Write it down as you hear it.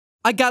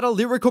I got a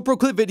lyrical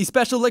proclivity,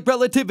 special like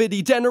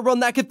relativity, general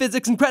knack of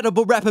physics,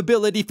 incredible rap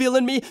ability.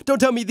 Feeling me? Don't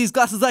tell me these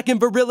glasses lack in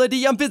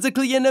virility. I'm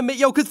physically intimate,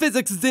 yo, cause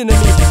physics is enemy.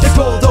 The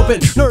cold open,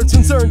 nerds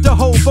concerned to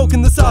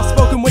Hoboken. The soft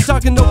spoken when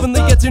talking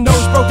openly gets your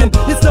nose broken.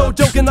 It's no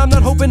joking, I'm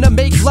not hoping to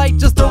make light,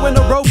 just throwing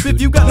a rope if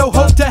you got no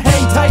hope to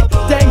hang tight.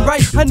 Dang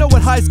right, I know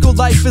what high school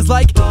life is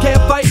like.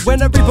 Can't fight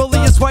when every bully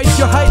is twice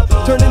your height.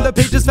 Turning the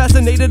pages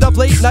fascinated up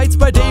late nights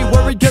by day,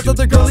 worried cause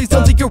other girlies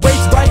don't think your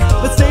weight's right.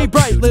 But stay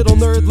bright, little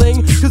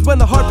nerdling, cause when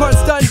the hard part's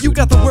done, you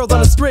got the world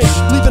on a string.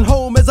 Leaving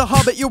home as a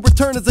hobbit, you'll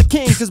return as a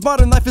king, cause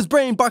modern life is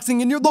brain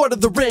boxing and you're Lord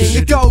of the Ring.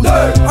 It goes,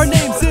 our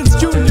name since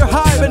junior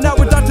high, but now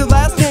we're Dr.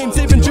 Last Name,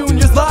 saving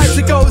juniors' lives.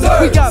 It goes,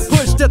 we got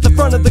pushed at the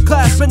front of the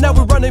class, but now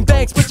we're running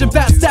banks, switching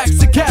fat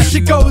stacks of cash.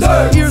 It goes,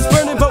 ears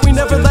burning, but we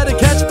never let it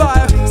catch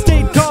fire.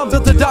 Stayed calm,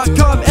 built a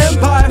 .com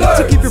empire.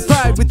 So keep your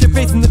pride with your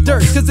face in the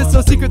dirt, cause it's no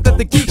secret that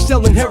the geeks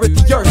shall inherit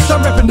the earth.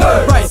 I'm repping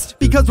nerd rights,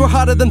 because we're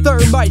hotter than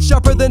thermite,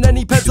 sharper than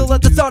any pencil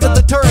at the start of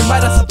the term.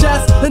 Might I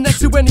suggest that next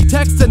to any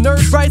text, a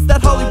nerd writes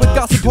that Hollywood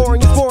gossip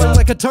pouring is boring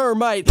like a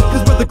termite.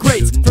 Cause we're the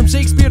greats, from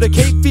Shakespeare to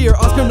Cape Fear,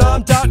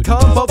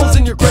 OscarNom.com, bubbles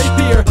in your great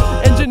beer.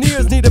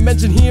 Engineers need a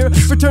mention here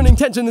for turning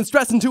tension and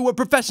stress into a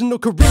professional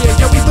career.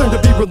 Yeah, we learn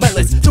to be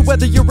relentless, so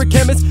whether you're a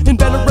chemist,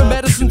 inventor of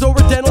medicines, or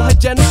a dental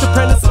hygienist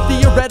apprentice,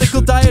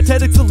 theoretical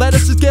dietetics, so let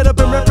us just get up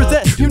and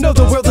represent. You know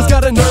the world has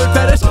got a nerd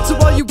fetish, so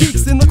all you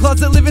geeks in the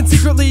closet living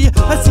secretly,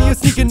 I see you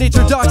sneaking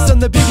nature docs on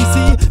the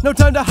BBC. No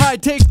time to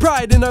hide, take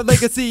pride in our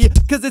legacy,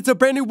 cause it's a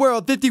brand new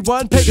world,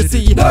 51 Pegasus.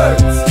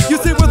 Nerds! You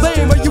say we're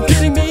lame, are you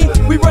kidding me?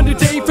 We run your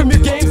day from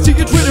your games to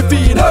your Twitter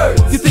feed.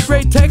 Nerds! You think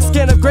great text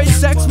can't have great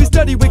sex? We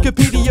study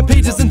Wikipedia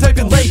pages and type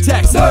in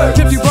latex. Nerds!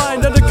 Kept you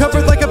blind,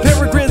 undercover like a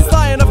peregrine,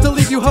 sly enough to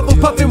leave you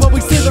huffle-puffing while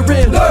we slither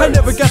in. Nerds! I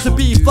never got to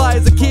be fly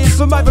as a kid,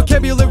 but my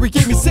vocabulary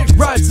gave me 6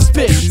 rhymes to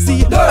spit.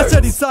 See, nerds! I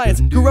studied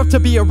science, grew up to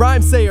be a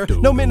rhyme sayer.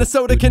 No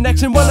Minnesota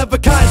connection, one of a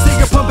kind. Say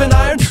you're pumping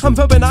iron, I'm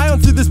pumping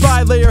ions through this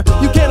bi-layer.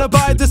 You can't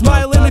abide this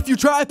myelin if you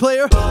try,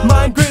 player.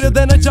 Mind greater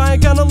than a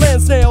giant on a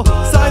land snail.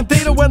 Sign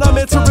theta when I'm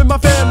answering my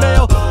fan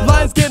mail.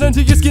 Lines get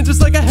under your skin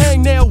just like a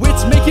hangnail,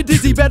 which make you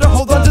dizzy, better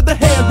hold on to the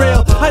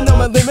handrail. I know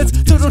my limits,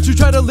 so don't you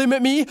try to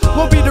limit me.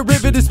 Won't be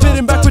derivative,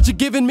 spitting back what you're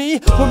giving me.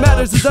 What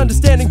matters is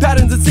understanding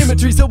patterns and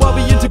symmetry, so I'll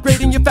be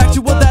integrating your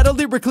factual data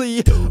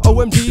lyrically.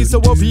 OMG, so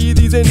OP,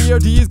 these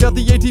NERDs got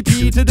the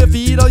ATP to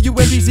defeat all you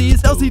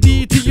NPCs.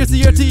 LCD to your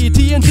CRT,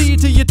 TNT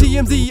to your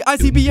TMZ,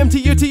 ICBM to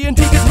your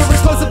TNT, cause we're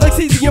explosive like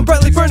cesium,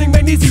 bright like burning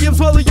magnesium.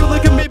 Swallow you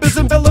like amoebas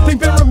enveloping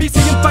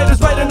paramecium.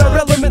 Fighters right in our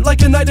element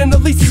like a night in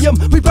Elysium.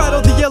 We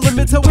battle the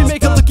elements, how we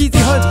make it look easy,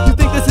 hun. You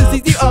think this is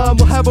easy?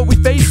 Well, how about we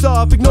face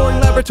off? Ignoring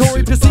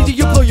laboratory procedure,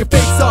 you blow your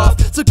face off.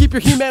 So keep your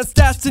He-Man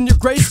stats in your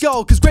gray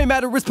skull, cause gray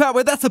matter is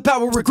power, that's the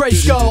power of gray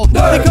skull.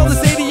 They call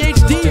us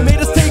ADHD, made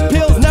us take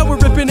pills. Now we're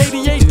ripping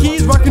 88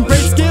 keys, rocking great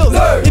skills.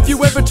 If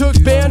you ever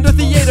took band or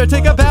theater,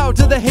 take a bow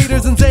to the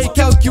haters and say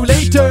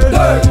calculator.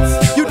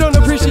 You don't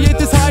appreciate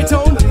this high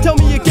tone? Tell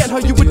me again how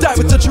you would die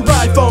with such a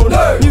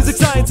iPhone. Music,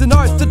 science, and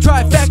art, the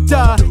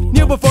trifecta.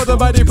 Kneel before the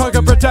mighty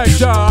Parker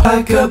Protector.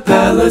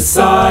 Capella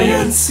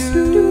science.